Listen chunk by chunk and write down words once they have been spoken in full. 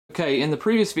Okay, in the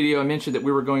previous video I mentioned that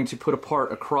we were going to put a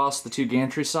part across the two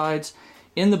gantry sides.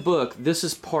 In the book, this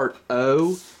is part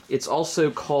O. It's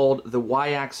also called the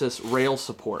Y-axis rail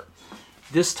support.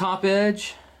 This top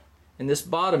edge and this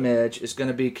bottom edge is going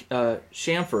to be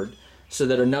chamfered so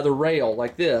that another rail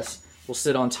like this will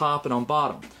sit on top and on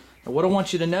bottom. Now what I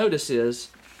want you to notice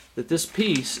is that this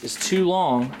piece is too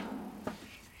long.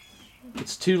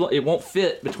 It won't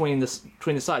fit between the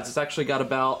sides. It's actually got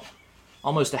about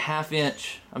almost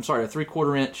a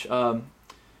three-quarter inch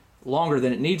longer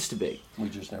than it needs to be. We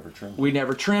just never trimmed it. We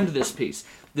never trimmed this piece.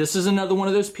 This is another one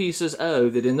of those pieces,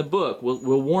 that in the book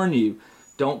will warn you,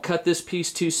 don't cut this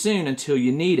piece too soon until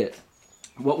you need it.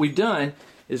 What we've done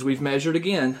is we've measured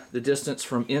again the distance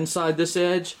from inside this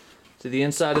edge to the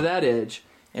inside of that edge,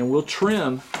 and we'll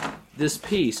trim this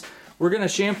piece. We're going to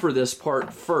chamfer this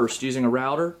part first using a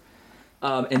router,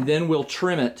 and then we'll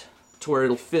trim it to where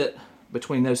it'll fit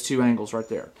between those two angles right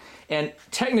there. And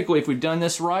technically, if we've done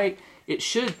this right, it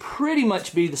should pretty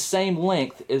much be the same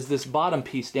length as this bottom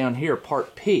piece down here,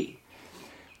 part P.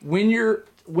 When you're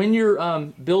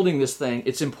building this thing,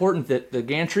 it's important that the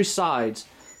gantry sides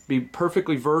be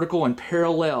perfectly vertical and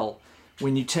parallel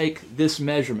when you take this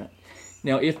measurement.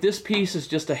 Now, if this piece is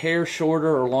just a hair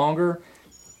shorter or longer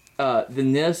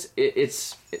than this,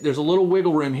 there's a little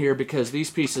wiggle room here because these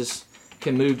pieces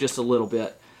can move just a little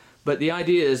bit. But the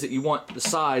idea is that you want the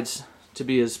sides to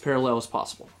be as parallel as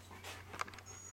possible.